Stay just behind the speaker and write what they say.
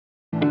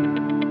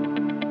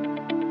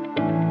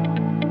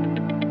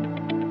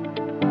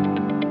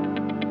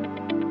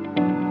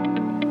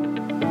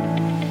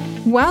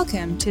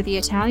Welcome to the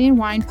Italian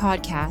Wine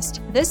Podcast.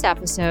 This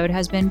episode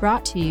has been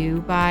brought to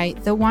you by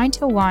the Wine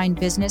to Wine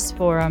Business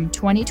Forum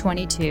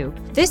 2022.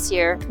 This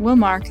year will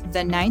mark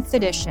the 9th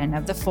edition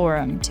of the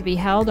forum to be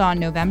held on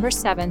November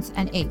 7th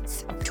and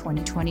 8th of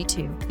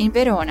 2022 in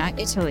Verona,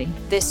 Italy.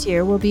 This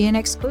year will be an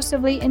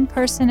exclusively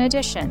in-person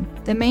edition.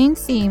 The main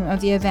theme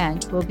of the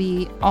event will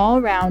be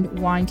all-round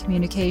wine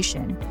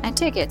communication, and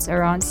tickets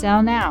are on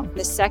sale now.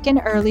 The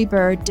second early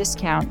bird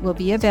discount will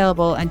be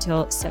available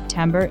until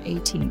September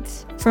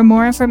 18th. For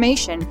more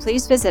information,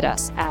 please visit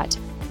us at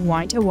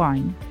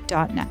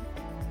winetowine.net.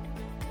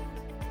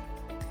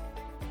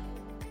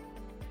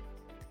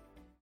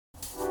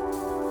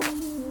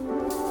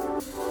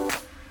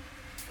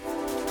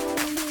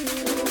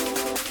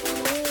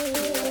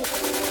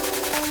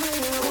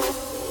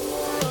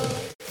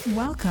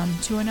 Welcome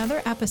to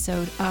another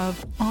episode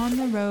of On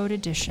the Road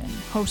Edition,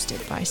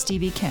 hosted by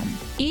Stevie Kim.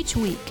 Each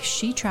week,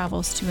 she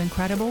travels to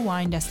incredible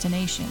wine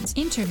destinations,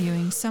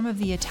 interviewing some of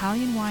the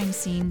Italian wine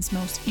scene's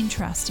most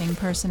interesting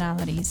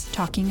personalities,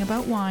 talking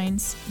about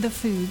wines, the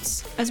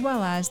foods, as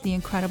well as the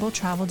incredible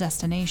travel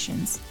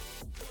destinations.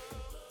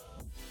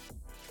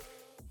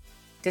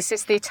 This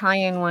is the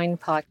Italian Wine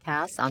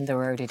Podcast, On the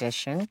Road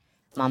Edition.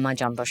 Mama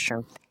Jumbo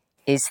Shrimp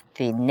is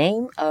the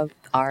name of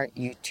our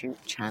YouTube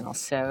channel.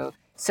 So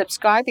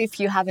subscribe if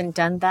you haven't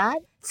done that.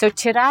 So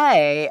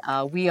today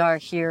we are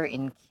here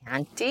in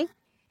Chianti,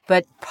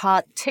 but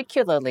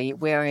particularly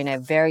we're in a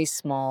very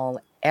small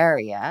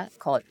area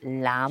called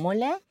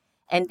Lamole,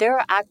 and there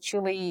are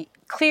actually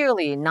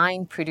clearly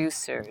 9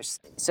 producers.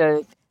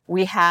 So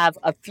we have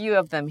a few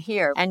of them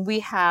here, and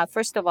we have,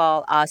 first of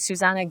all,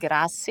 Susanna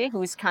Grassi,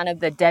 who is kind of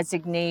the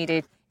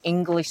designated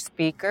English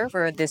speaker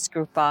for this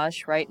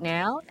groupage right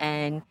now.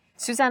 And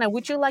Susanna,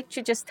 would you like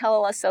to just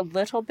tell us a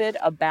little bit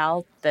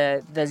about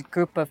the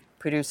group of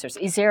producers?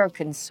 Is there a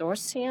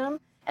consortium?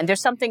 And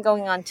there's something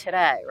going on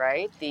today,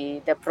 right?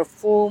 The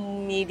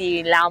Profumi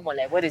di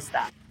Lamole. What is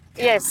that?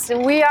 Yes,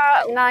 we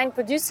are 9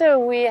 producers.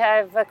 We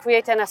have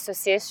created an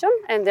association,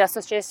 and the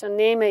association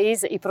name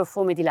is I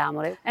Profumi di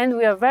Lamole. And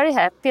we are very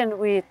happy, and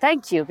we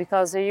thank you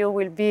because you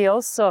will be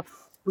also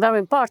very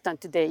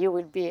important today. You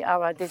will be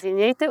our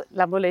designated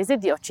Lamolese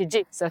di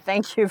OCG. So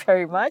thank you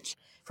very much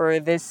for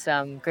this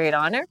great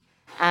honor.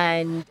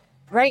 And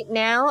right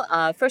now,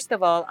 first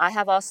of all, I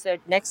have also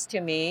next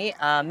to me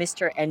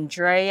Mr.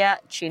 Andrea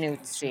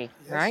Cinuzzi,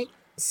 right?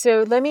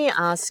 So let me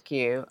ask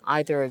you,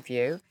 either of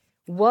you,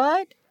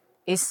 what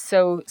is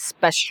so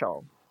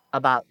special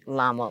about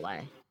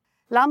Lamole?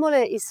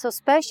 Lamole is so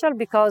special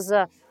because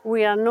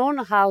we are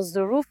known as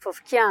the roof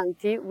of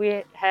Chianti.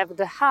 We have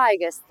the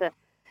highest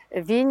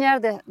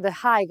vineyard, the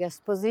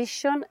highest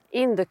position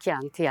in the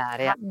Chianti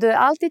area. The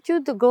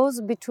altitude goes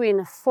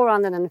between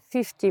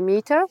 450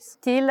 meters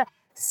till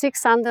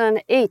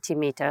 680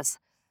 meters,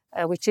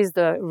 which is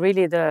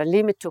really the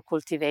limit to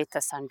cultivate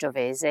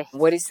Sangiovese.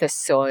 What is the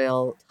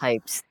soil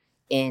types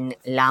in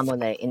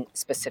Lamole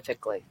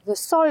specifically? The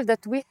soil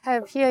that we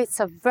have here, it's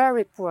a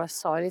very poor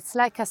soil. It's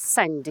like a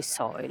sandy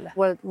soil,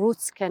 where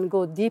roots can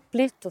go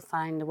deeply to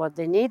find what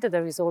they need.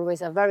 There is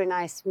always a very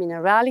nice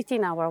minerality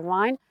in our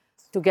wine,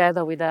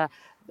 together with an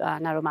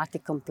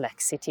aromatic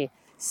complexity.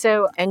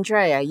 So,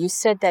 Andrea, you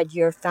said that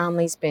your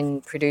family's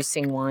been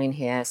producing wine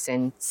here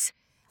since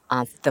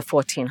the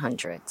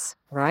 1400s,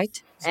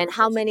 right? And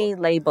how many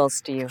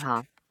labels do you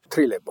have?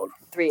 3 labels.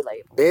 3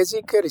 labels.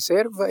 Basic,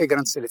 Riserva, and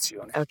Gran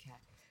Selezione. Okay.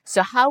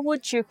 So how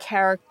would you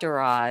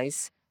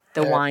characterize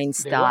the wine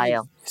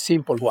style?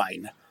 Simple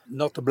wine,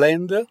 not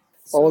blend.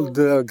 All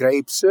the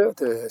grapes,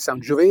 the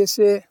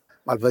Sangiovese,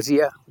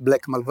 Malvasia,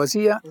 Black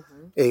Malvasia,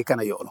 and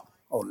Canaiolo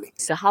only.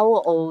 So how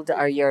old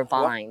are your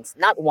vines?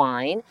 Not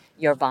wine,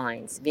 your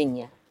vines,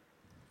 vigna.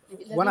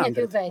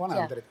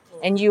 100.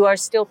 And you are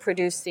still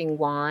producing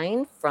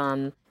wine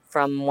from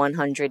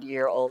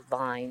 100-year-old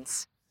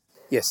vines?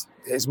 Yes,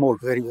 small,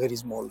 very, very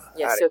small.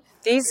 Yes, so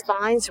these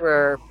vines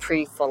were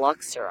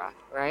pre-phylloxera,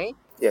 right?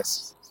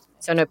 Yes.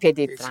 Sono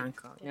Piedi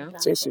Franco, no?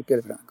 Sì,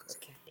 Piedi Franco.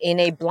 Okay. In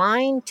a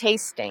blind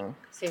tasting,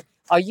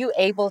 are you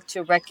able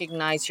to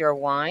recognize your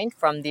wine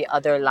from the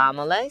other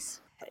Lamoles?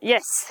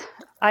 Yes,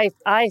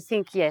 I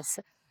think yes.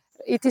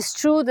 It is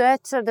true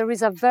that there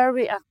is a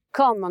very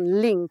common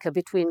link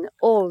between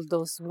all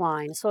those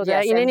wines. So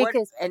yes, in any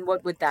case, and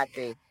what would that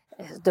be?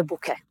 The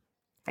bouquet.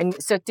 And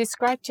so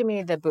describe to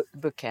me the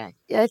bouquet.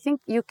 I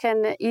think you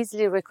can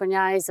easily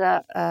recognize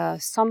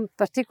some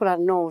particular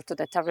notes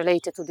that are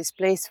related to this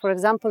place. For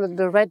example,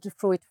 the red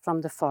fruit from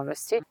the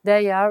forest.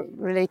 They are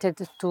related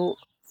to,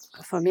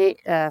 for me,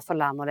 for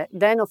Lamole.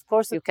 Then, of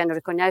course, you can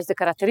recognize the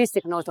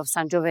characteristic note of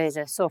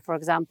Sangiovese. So, for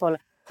example,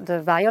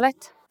 the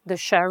violet, the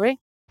sherry.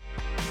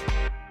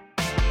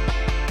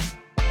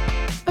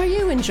 Are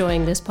you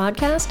enjoying this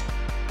podcast?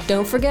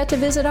 Don't forget to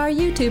visit our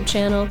YouTube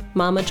channel,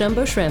 Mama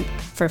Jumbo Shrimp,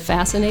 for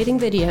fascinating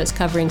videos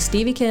covering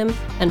Stevie Kim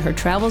and her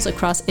travels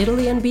across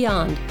Italy and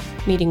beyond,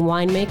 meeting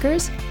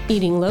winemakers,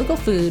 eating local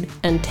food,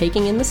 and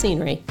taking in the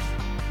scenery.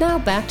 Now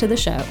back to the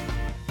show.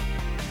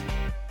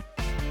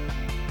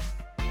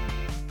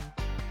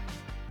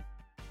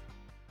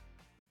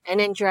 And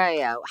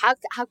Andrea,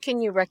 how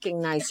can you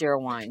recognize your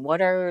wine?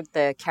 What are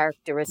the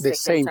characteristics?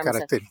 The same in terms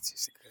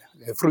characteristics.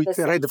 Fruit, The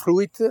same. red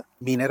fruit,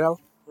 mineral,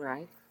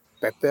 Right.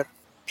 pepper.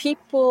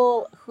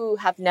 People who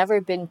have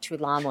never been to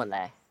La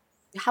Mole,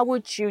 how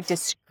would you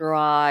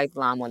describe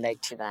La Mole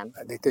to them?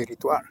 The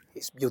territoire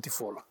is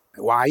beautiful.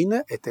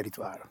 Wine e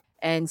territoire.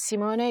 And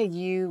Simone,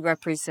 you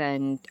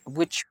represent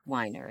which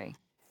winery?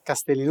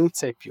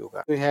 Castellinuzza e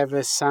Piuca. We have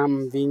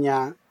some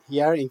vigna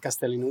here in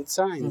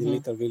Castellinuzza, in the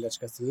little village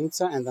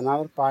Castellinuzza, and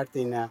another part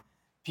in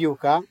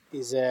Piuca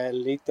is a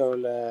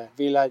little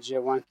village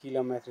 1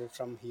 kilometer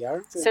from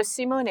here. So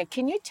Simone,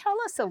 can you tell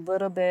us a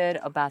little bit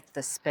about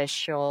the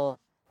special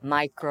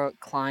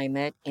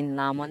microclimate in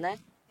La Mole?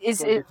 Is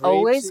For the it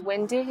always grapes?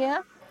 windy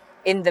here?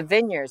 In the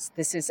vineyards,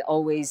 this is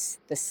always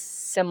the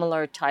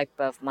similar type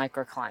of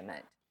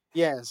microclimate.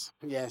 Yes,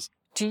 yes.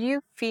 Do you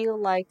feel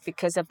like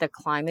because of the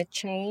climate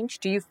change,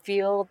 do you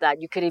feel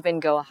that you could even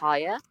go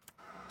higher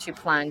to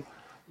plant?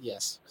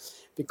 Yes,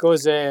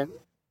 because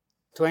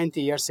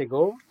 20 years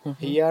ago,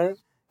 here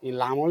in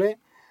La Mole,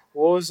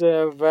 was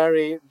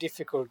very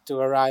difficult to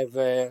arrive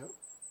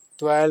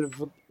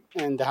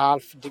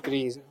 12.5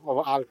 degrees of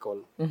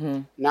alcohol.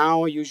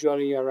 Now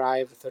usually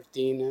arrive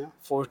 13,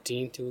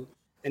 14 too,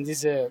 and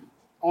this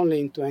only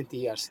in 20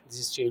 years.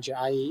 This change.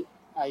 I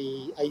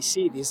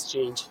see this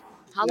change.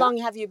 How long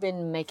have you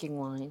been making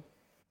wine?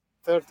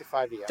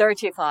 35 years.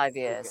 35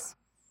 years.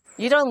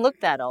 You don't look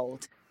that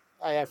old.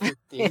 I have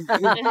 15.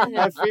 I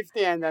have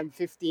 50 and then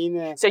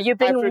 15. So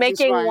you've I been produce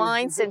making wine.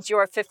 wine since you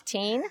were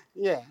 15?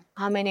 Yeah.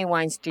 How many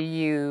wines do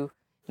you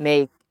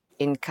make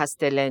in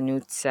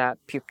Castellinuzza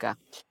Piuca?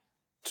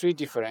 3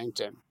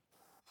 different.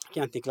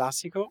 Chianti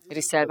Classico,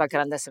 Riserva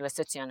Grande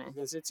Selezione.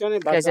 Sezione,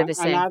 Because but of the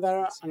same.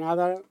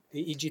 another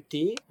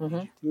EGT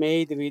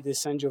made with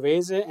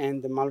Sangiovese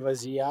and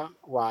Malvasia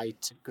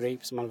white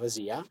grapes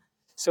Malvasia.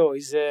 So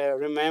it's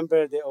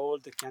remember the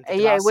old Chianti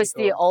Yeah, it was Classico.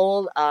 the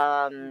old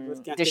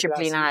Chianti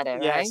Disciplinare,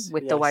 Classico. right? Yes,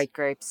 With the yes. white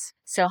grapes.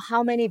 So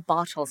how many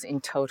bottles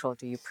in total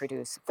do you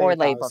produce? 4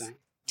 labels.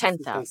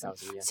 10,000.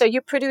 10,000, yes. So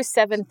you produce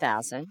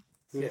 7,000.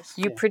 Yes.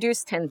 You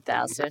produce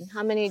 10,000.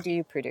 How many do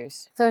you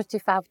produce?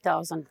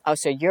 35,000. Oh,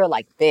 so you're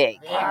like big.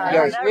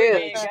 You're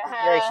huge.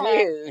 You're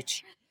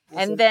huge.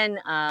 And then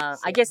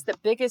I guess the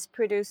biggest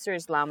producer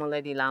is La Mole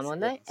di La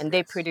Mole, and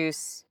they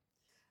produce.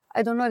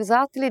 I don't know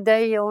exactly.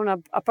 They own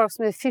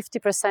approximately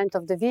 50%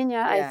 of the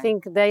vineyard. Yeah. I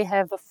think they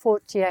have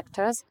 40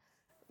 hectares.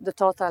 The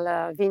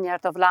total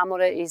vineyard of La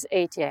Mole is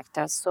 80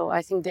 hectares. So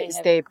I think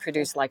They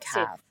produce like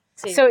half.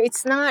 Sì. So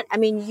it's not. I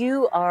mean,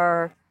 you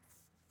are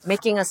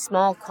making a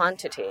small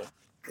quantity.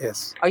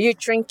 Yes. Are you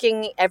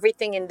drinking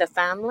everything in the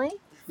family?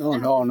 No.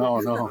 No.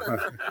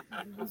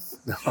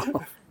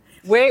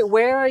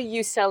 Where are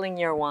you selling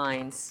your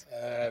wines?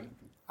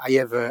 I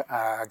have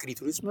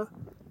agritourism,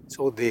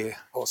 so the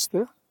host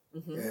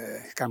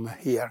come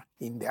here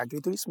in the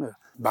agritourism,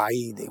 buy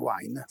the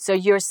wine. So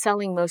you're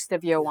selling most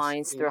of your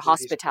wines through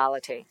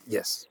hospitality,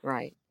 Yes.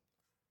 right?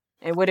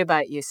 And what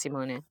about you,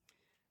 Simone?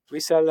 We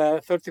sell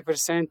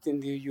 30% in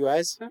the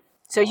US.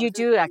 So you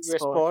do We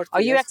export.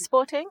 Are you yes.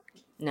 exporting?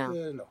 No.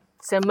 No.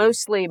 So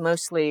mostly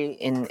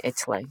in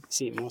Italy.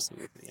 Sì,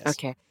 mostly. Yes.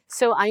 Okay.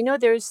 So I know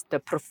there's the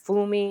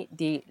Profumi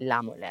di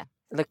La Mole.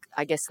 Look,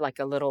 I guess like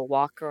a little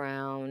walk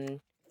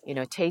around,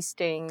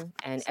 tasting,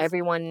 and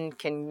everyone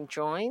can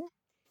join.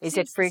 Is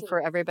it free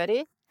for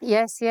everybody?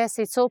 Yes,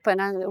 it's open,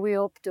 and we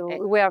hope to.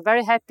 We are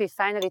very happy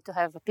finally to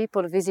have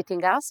people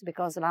visiting us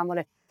because La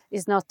Mole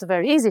is not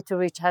very easy to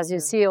reach, as you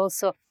see.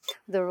 Also,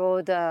 the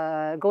road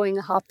going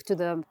up to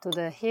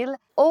the hill.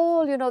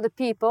 All the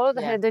people,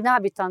 the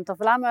inhabitants of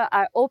La Mole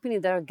are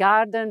opening their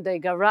garden, their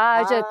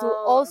garage to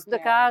host the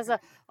cars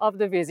of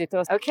the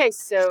visitors. Okay,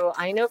 so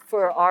I know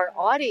for our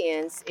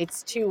audience,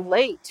 it's too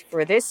late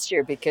for this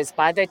year because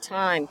by the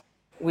time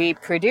we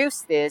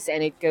produce this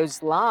and it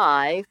goes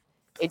live,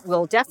 it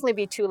will definitely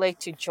be too late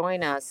to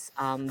join us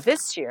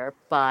this year,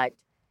 but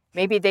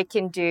maybe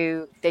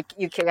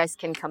you guys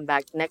can come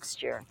back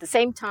next year. The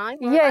same time?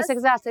 more or Yes, less?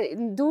 exactly.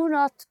 Do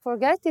not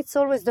forget, it's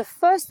always the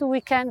first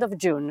weekend of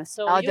June.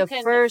 So The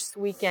first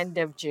weekend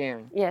of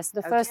June. Yes,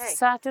 the first Okay.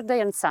 Saturday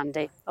and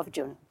Sunday of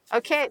June.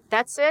 Okay,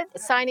 that's it.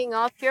 Signing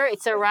off here.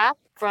 It's a wrap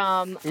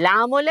from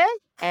La Mole,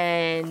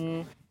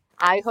 and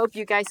I hope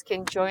you guys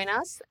can join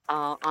us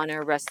on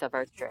our rest of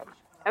our trip.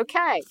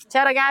 Okay,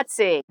 ciao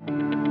ragazzi.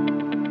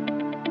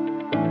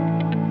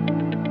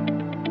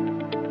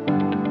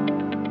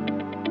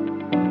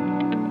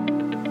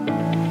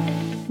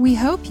 We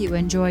hope you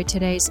enjoyed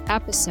today's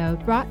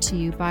episode brought to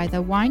you by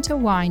the Wine to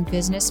Wine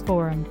Business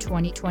Forum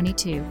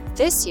 2022.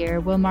 This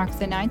year will mark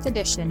the 9th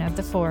edition of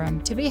the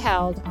forum to be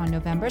held on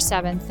November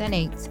 7th and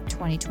 8th,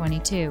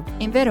 2022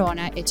 in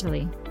Verona,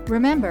 Italy.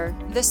 Remember,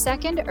 the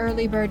second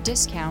early bird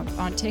discount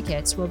on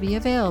tickets will be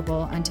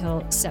available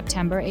until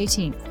September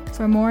 18th.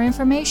 For more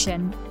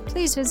information,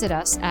 please visit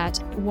us at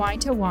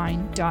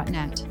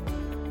winetowine.net.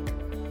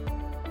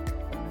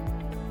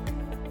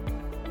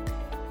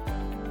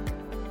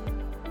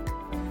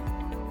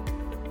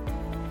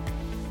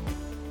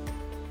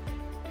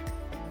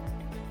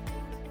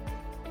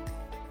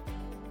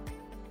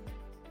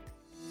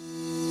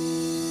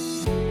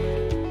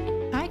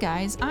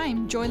 guys,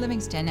 I'm Joy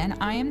Livingston, and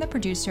I am the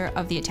producer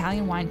of the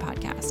Italian Wine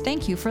Podcast.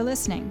 Thank you for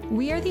listening.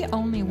 We are the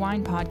only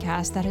wine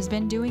podcast that has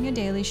been doing a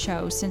daily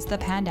show since the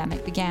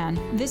pandemic began.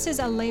 This is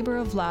a labor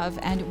of love,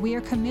 and we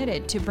are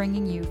committed to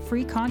bringing you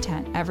free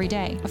content every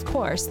day. Of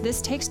course,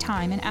 this takes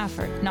time and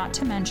effort, not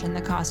to mention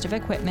the cost of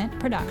equipment,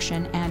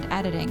 production, and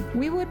editing.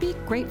 We would be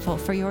grateful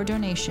for your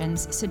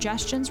donations,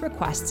 suggestions,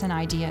 requests, and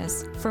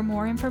ideas. For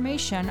more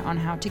information on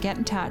how to get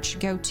in touch,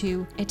 go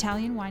to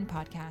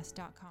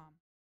ItalianWinePodcast.com.